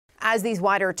As these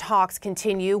wider talks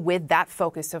continue, with that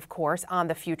focus, of course, on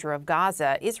the future of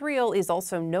Gaza, Israel is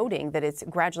also noting that it's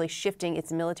gradually shifting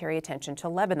its military attention to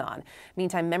Lebanon.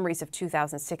 Meantime, memories of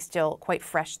 2006 still quite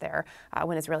fresh there,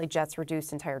 when Israeli jets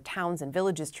reduced entire towns and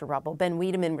villages to rubble. Ben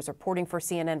Wiedeman was reporting for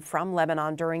CNN from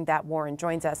Lebanon during that war and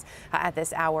joins us at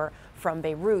this hour from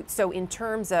Beirut. So in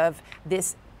terms of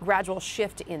this gradual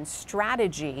shift in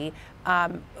strategy,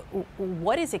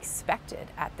 what is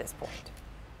expected at this point?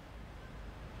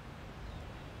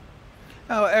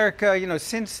 Oh, Erica,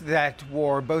 since that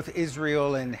war, both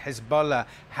Israel and Hezbollah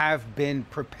have been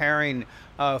preparing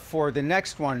for the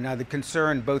next one. Now, the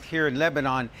concern both here in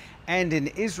Lebanon and in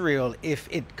Israel, if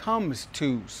it comes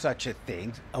to such a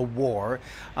thing, a war,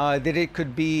 that it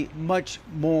could be much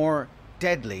more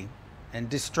deadly and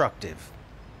destructive.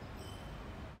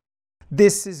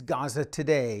 This is Gaza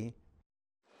today,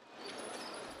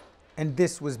 and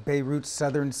this was Beirut's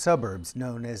southern suburbs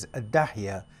known as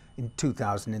Adahia in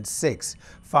 2006,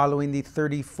 following the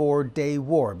 34-day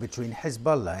war between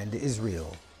Hezbollah and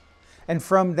Israel. And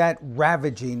from that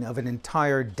ravaging of an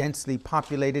entire densely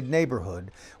populated neighborhood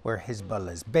where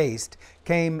Hezbollah is based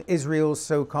came Israel's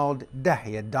so-called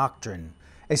Dahia Doctrine,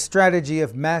 a strategy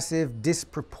of massive,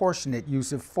 disproportionate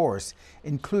use of force,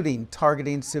 including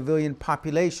targeting civilian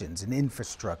populations and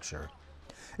infrastructure.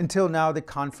 Until now, the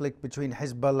conflict between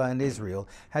Hezbollah and Israel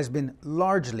has been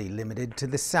largely limited to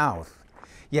the south.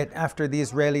 Yet after the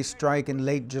Israeli strike in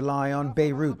late July on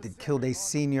Beirut that killed a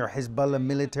senior Hezbollah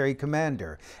military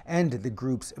commander and the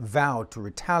group's vow to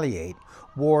retaliate,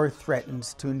 war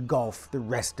threatens to engulf the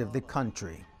rest of the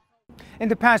country. In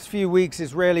the past few weeks,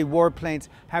 Israeli warplanes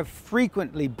have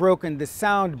frequently broken the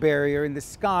sound barrier in the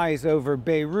skies over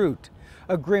Beirut,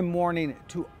 a grim warning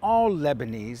to all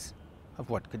Lebanese of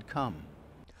what could come.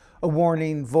 A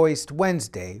warning voiced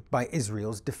Wednesday by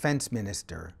Israel's defense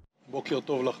minister.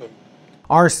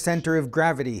 Our center of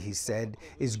gravity, he said,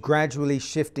 is gradually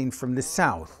shifting from the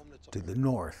south to the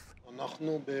north.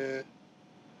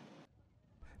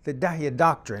 The Dahia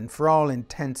Doctrine, for all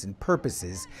intents and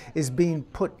purposes, is being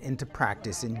put into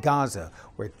practice in Gaza,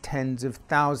 where tens of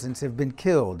thousands have been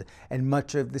killed and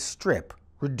much of the Strip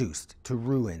reduced to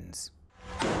ruins.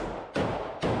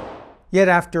 Yet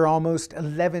after almost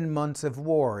 11 months of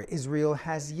war, Israel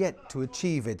has yet to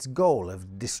achieve its goal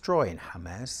of destroying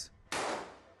Hamas.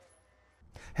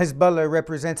 Hezbollah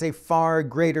represents a far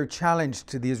greater challenge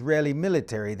to the Israeli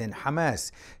military than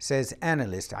Hamas, says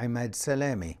analyst Ahmed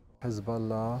Salemi.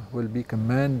 Hezbollah will be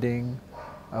commanding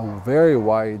a very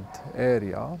wide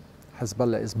area.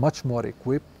 Hezbollah is much more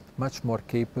equipped, much more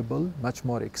capable, much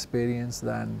more experienced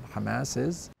than Hamas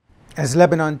is. As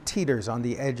Lebanon teeters on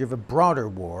the edge of a broader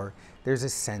war, there's a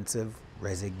sense of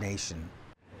resignation.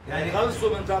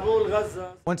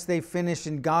 Once they finish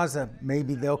in Gaza,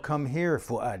 maybe they'll come here,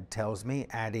 Fuad tells me,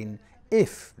 adding,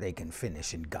 if they can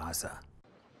finish in Gaza.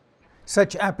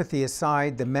 Such apathy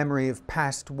aside, the memory of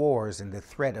past wars and the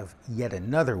threat of yet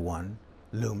another one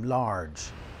loom large.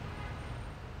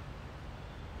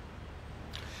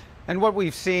 And what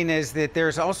we've seen is that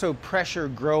there's also pressure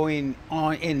growing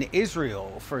on in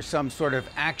Israel for some sort of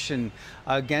action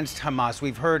against Hamas.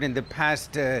 We've heard in the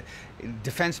past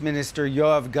Defense Minister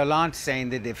Gallant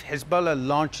saying that if Hezbollah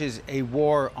launches a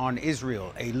war on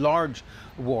Israel, a large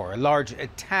war, a large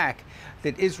attack,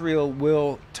 that Israel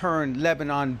will turn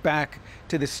Lebanon back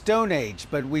to the Stone Age.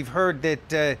 But we've heard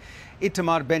that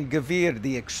Itamar Ben-Gvir,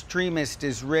 the extremist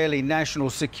Israeli national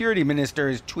security minister,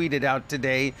 has tweeted out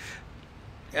today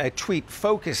a tweet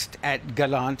focused at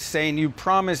Gallant, saying you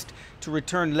promised to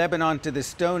return Lebanon to the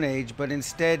Stone Age, but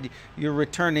instead you're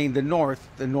returning the north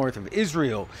of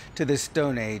Israel, to the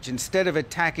Stone Age. Instead of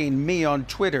attacking me on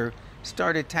Twitter,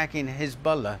 start attacking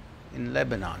Hezbollah in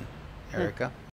Lebanon. Erica?